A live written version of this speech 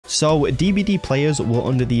So DBD players were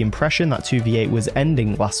under the impression that 2v8 was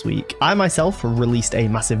ending last week. I myself released a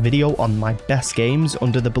massive video on my best games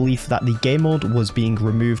under the belief that the game mode was being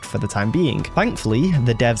removed for the time being. Thankfully,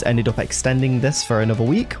 the devs ended up extending this for another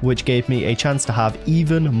week, which gave me a chance to have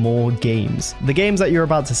even more games. The games that you're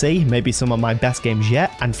about to see may be some of my best games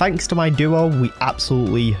yet, and thanks to my duo, we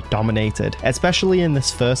absolutely dominated. Especially in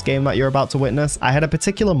this first game that you're about to witness, I had a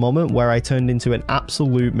particular moment where I turned into an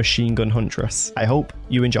absolute machine gun huntress. I hope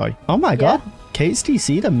you enjoy. Oh my god, Kate's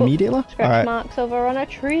DC'd immediately? Scratch marks over on a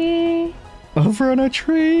tree. Over on a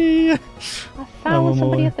tree. I found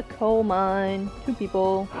somebody at the coal mine. 2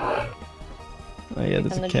 people. Oh yeah,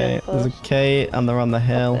 there's a Kate. There's a Kate and they're on the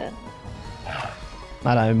hill.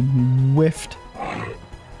 And I whiffed.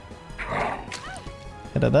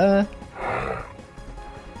 Hit her there.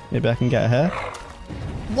 Maybe I can get her.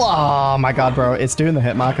 Oh my god, bro. It's doing the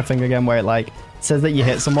hit marker thing again where it like says that you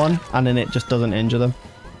hit someone and then it just doesn't injure them.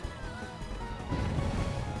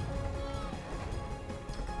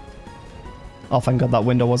 Oh, thank god that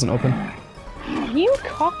window wasn't open. You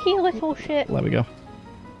cocky little shit. There we go.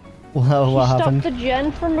 Well, what happened? Stopped the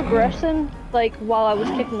gen from regressing, like, while I was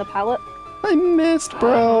kicking the pallet. I missed,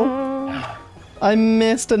 bro. I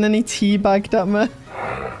missed and then he teabagged at me.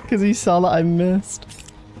 Because he saw that I missed.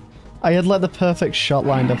 I had like the perfect shot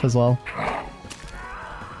lined up as well.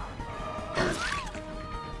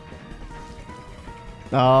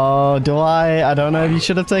 Oh, do I? I don't know if you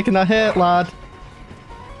should have taken that hit, lad.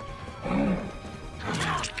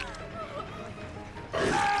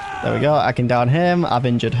 There we go, I can down him, I've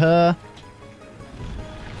injured her.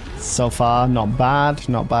 So far, not bad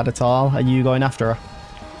at all. Are you going after her?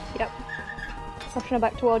 Yep. Pushing her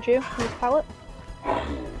back towards you, on this pallet.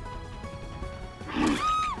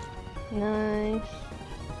 Nice.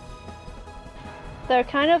 They're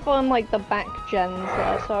kind of on like the back gens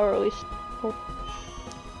there, so I released.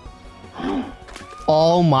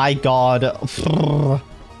 Oh my god.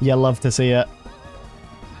 You love to see it.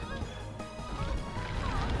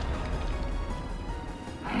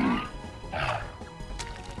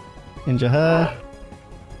 Injure her.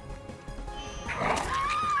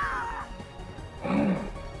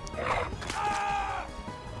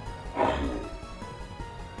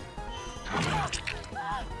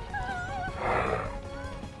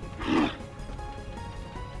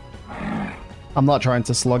 I'm not trying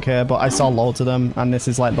to slug here, but I saw loads of them, and this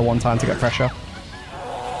is like the one time to get pressure.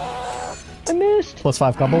 I missed!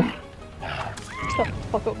 +5 gobble. Shut the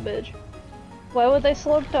fuck up, bitch. Where were they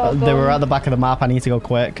slugged? They were at the back of the map. I need to go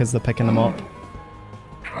quick because they're picking them up.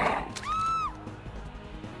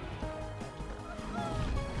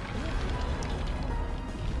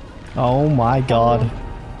 Oh my god.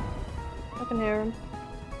 I can hear him.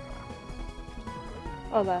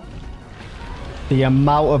 Oh, there. The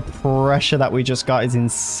amount of pressure that we just got is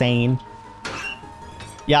insane.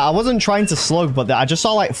 Yeah, I wasn't trying to slug, but I just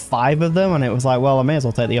saw like 5 of them and it was like, well, I may as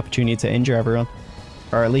well take the opportunity to injure everyone.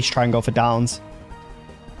 Or at least try and go for downs.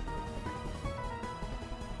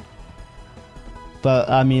 But,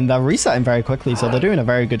 I mean, they're resetting very quickly, so they're doing a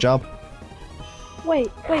very good job.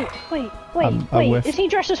 Wait. Is he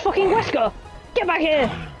dressed as fucking Wesker? Get back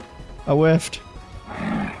here! I whiffed.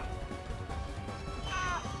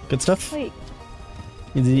 Good stuff. Wait.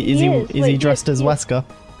 Is he dressed as Wesker?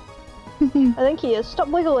 I think he is. Stop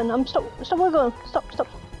wiggling. Stop wiggling. Stop.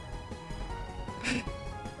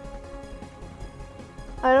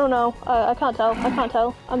 I don't know. I can't tell.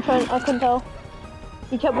 I couldn't tell.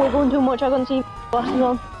 He kept wiggling too much. I couldn't see glasses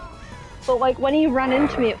on. But like when he ran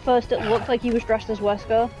into me at first, it looked like he was dressed as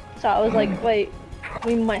Wesker. So I was like, wait,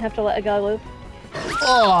 we might have to let a guy live.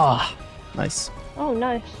 Oh, nice. Oh,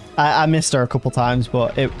 nice. I missed her a couple times,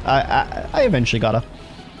 but I eventually got her.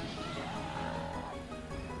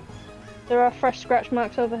 There are fresh scratch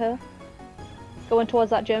marks over here. Going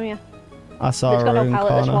towards that gym, yeah. I saw it's her got in no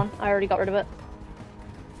pallet, corner. this one. I already got rid of it.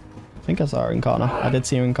 I think I saw her in corner. I did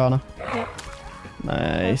see her in corner. Yep.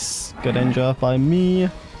 Nice. Good injure by me.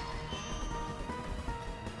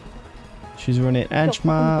 She's running edge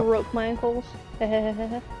map. Broke my ankles.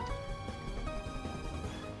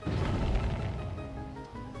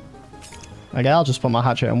 Okay, I'll just put my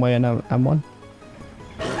hatchet away in M1.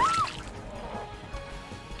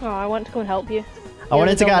 Oh, I want to go and help you. I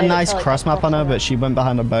wanted to get a nice cross map on her, but she went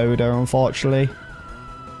behind a boulder, unfortunately.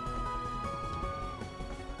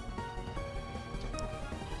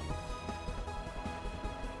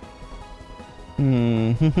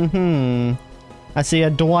 I see a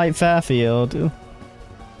Dwight Fairfield.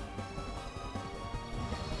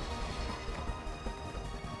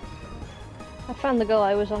 I found the girl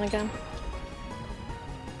I was on again.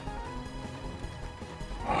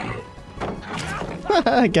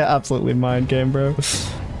 Get absolutely mind game, bro.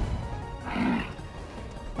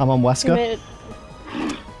 I'm on Wesker.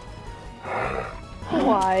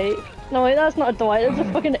 Dwight. No, wait, that's not a Dwight. That's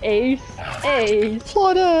a fucking Ace. Ace.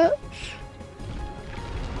 What it?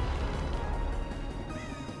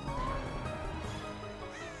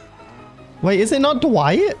 Wait, is it not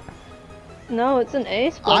Dwight? No, it's an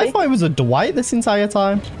Ace, buddy. I thought it was a Dwight this entire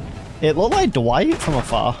time. It looked like Dwight from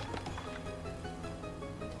afar.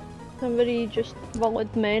 Somebody just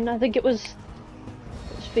volleyed main. I think it was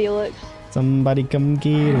Felix. Somebody come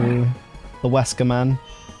get her. The Wesker man.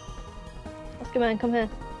 Wesker man, come here.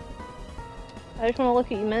 I just want to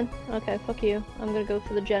look at you, man. Okay, fuck you. I'm gonna go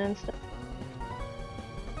for the gen instead.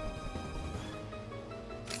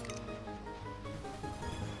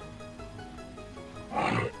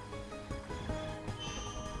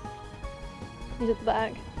 He's at the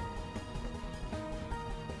back.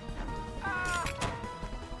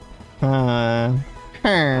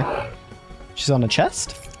 She's on a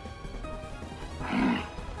chest?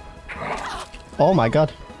 Oh my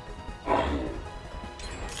god.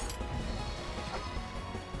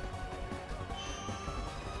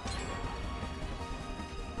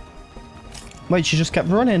 Wait, she just kept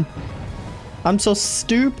running. I'm so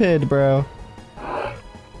stupid, bro.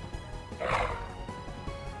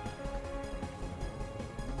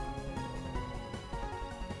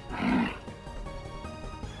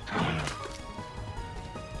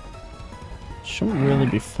 Shouldn't really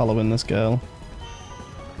be following this girl.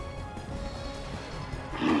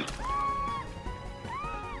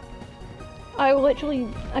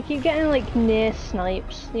 I keep getting like near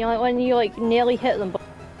snipes. You know, like when you like nearly hit them but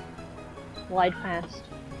glide past.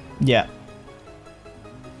 Yeah.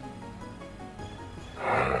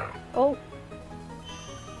 Oh.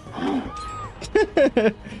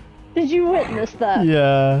 Did you witness that?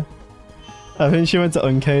 Yeah. I think she went to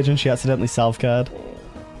uncage and she accidentally self-cared.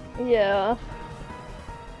 Yeah.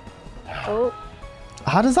 Oh.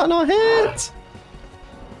 How does that not hit?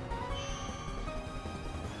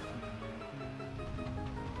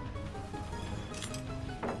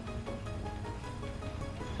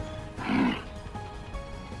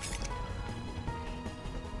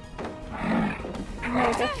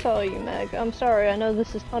 Meg, I saw you, Meg. I'm sorry, I know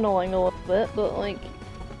this is annoying a little bit, but like...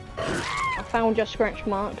 I found your scratch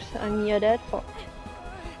marks and you're dead. Fuck.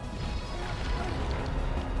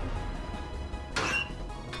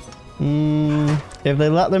 If they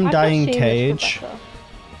let them die in cage...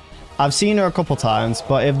 I've seen her a couple times,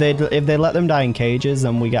 but if they let them die in cages,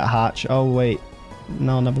 then we get hatch. Oh wait,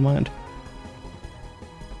 no, never mind.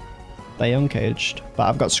 They uncaged, but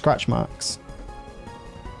I've got scratch marks.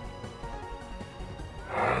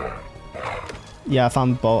 Yeah, I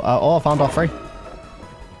found both. Oh, I found all three.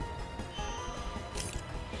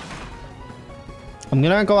 I'm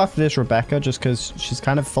gonna go after this Rebecca just because she's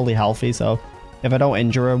kind of fully healthy, so if I don't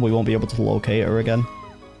injure her, we won't be able to locate her again.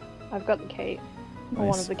 I've got the Kate. Nice. Or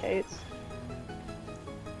one of the Kates.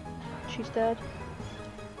 She's dead.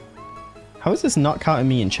 How is this not counting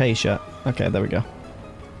me in chase yet? Okay, there we go.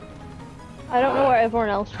 I don't know where everyone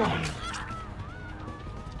else went.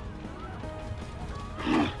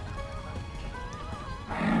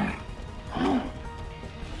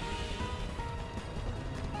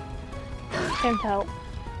 Can't help.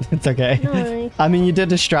 It's okay. Nice. I mean, you did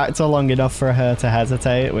distract her long enough for her to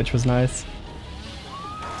hesitate, which was nice.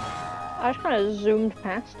 I just kind of zoomed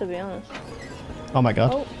past, to be honest. Oh my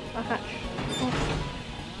god. Oh, a hatch. Oh.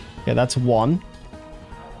 Yeah, that's one.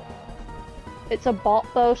 It's a bot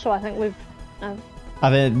though, so I think we've... I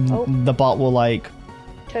think the bot will like...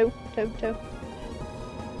 Two hatches.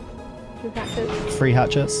 3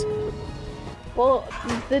 hatches. Well,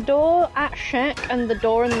 the door at Shack and the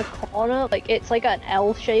door in the corner, like, it's like an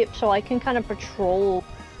L shape, so I can kind of patrol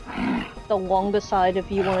the longer side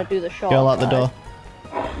if you want to do the short Girl out the door.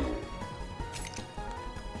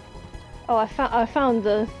 Oh, I found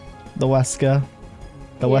the Wesker.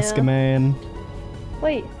 The Wesker man.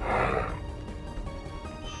 Wait.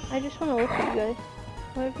 I just want to look at you guys.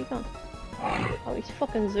 Where have you gone? Oh, he's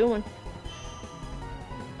fucking zooming.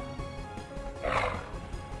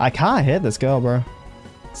 I can't hit this girl, bro.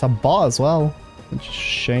 It's a bot as well. It's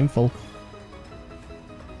shameful.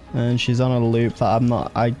 And she's on a loop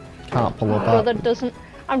that I can't pull up at. Brother doesn't...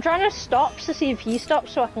 I'm trying to stop to see if he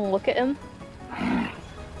stops so I can look at him.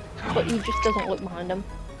 But he just doesn't look behind him.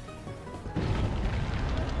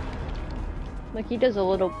 Like, he does a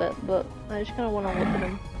little bit, but I just kind of want to look at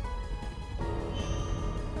him.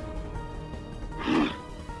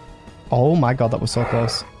 Oh my god, that was so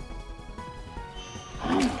close.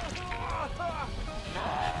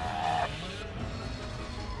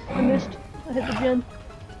 I missed. I hit the gen.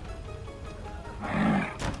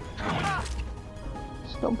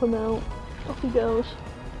 Stomp him out. Off he goes.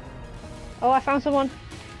 Oh, I found someone.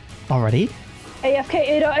 Already? AFK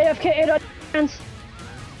Ada, AFK Ada, trance.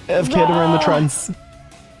 AFK Ada in the trance.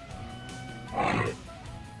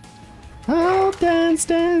 Oh, dance,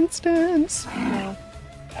 dance, dance. No.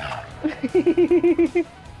 Get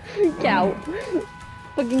out.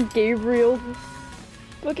 Fucking Gabriel.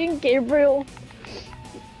 Fucking Gabriel.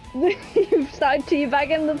 You've started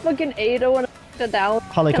teabagging the fucking Ada when I knocked her down.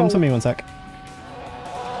 Holly, come to me 1 sec.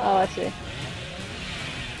 Oh, I see.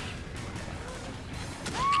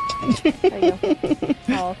 There you go.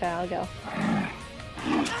 Oh, okay, I'll go.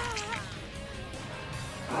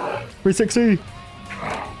 360!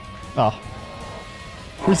 Oh.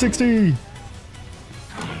 360!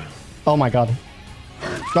 Oh my god.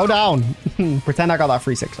 Go down! Pretend I got that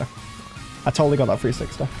 360. I totally got that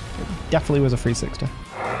 360. It definitely was a 360.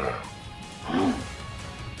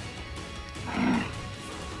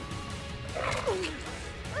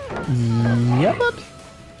 Yep.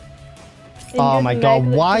 Oh my god,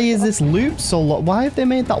 why is this loop so long? Why have they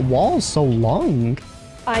made that wall so long?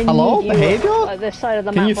 Hello, behavior? At this side of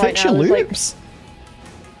the Can map you fix right your now, loops?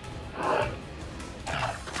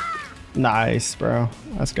 Nice, bro.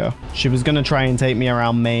 Let's go. She was gonna try and take me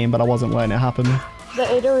around Maine, but I wasn't letting it happen. The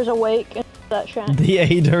Ada is awake in that chat. The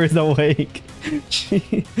Ada is awake.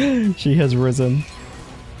 She has risen.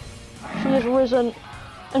 She has risen,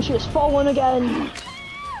 and she has fallen again.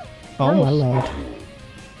 Oh my lord.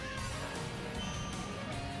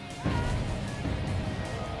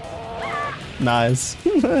 Nice.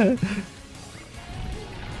 Now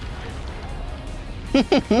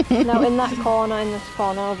in that corner, in this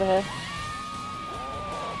corner over here.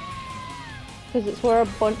 Because it's where a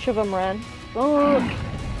bunch of them ran. Oh,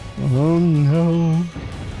 Oh no.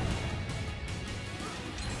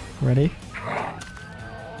 Ready?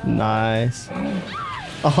 Nice.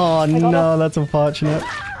 Oh no, that's unfortunate.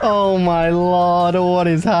 Oh my lord, what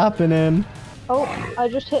is happening? oh, I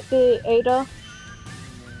just hit the Ada.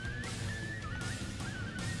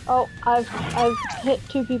 Oh, I've hit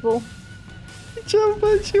 2 people. Jump,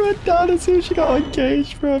 and she went down as soon as she got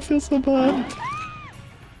engaged, bro. I feel so bad.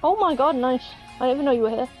 Oh my god, nice. I didn't even know you were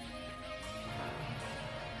here.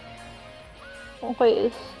 Oh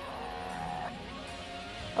wait,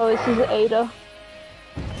 this is Ada.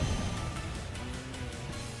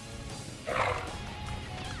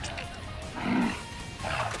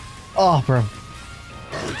 Oh, bro.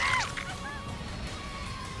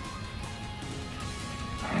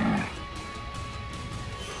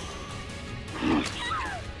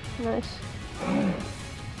 Nice.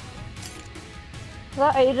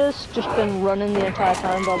 That Ada's just been running the entire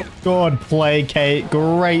time, brother. Good play, Kate.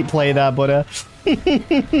 Great play there, buddy.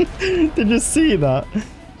 Did you see that?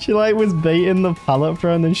 She like was baiting the pallet for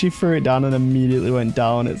her and then she threw it down and immediately went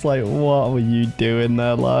down. It's like, what were you doing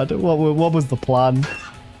there, lad? What was the plan?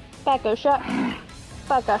 Back shot.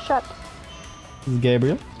 Back shot. This is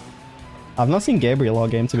Gabriel. I've not seen Gabriel all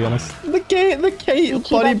game, to be honest. The Kate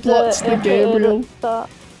body blocks the Gabriel.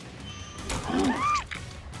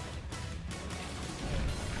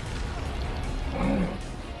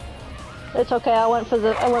 It's okay. I went for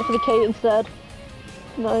the Kate instead.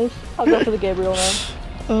 Nice. I'll go for the Gabriel now.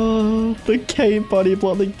 Oh, the Kate body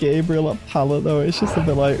block the Gabriel at pallet though. It's just a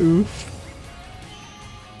bit like oof.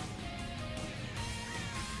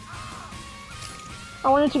 I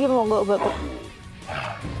wanted to give him a little bit, but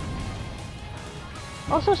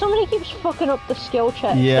also somebody keeps fucking up the skill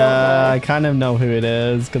check. Yeah, I kind of know who it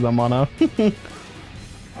is because I'm on her.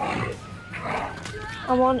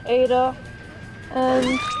 I'm on Ada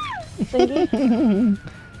and thingy.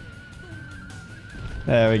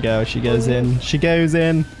 There we go. She goes in. She goes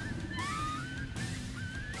in.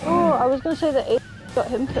 Oh, I was gonna say that Ada got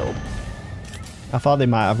him killed. I thought they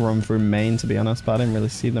might have run through main, to be honest, but I didn't really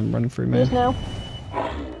see them run through main. Just now.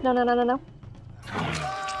 No.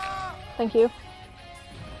 Thank you.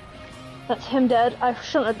 That's him dead. I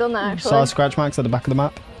shouldn't have done that actually. Saw scratch marks at the back of the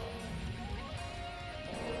map.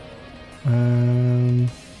 I'm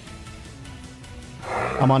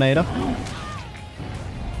on Ada.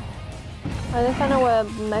 I think I know where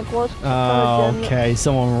Meg was. Oh, okay.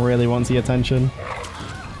 Someone really wants the attention.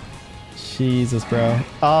 Jesus, bro.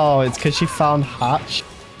 Oh, it's because she found Hatch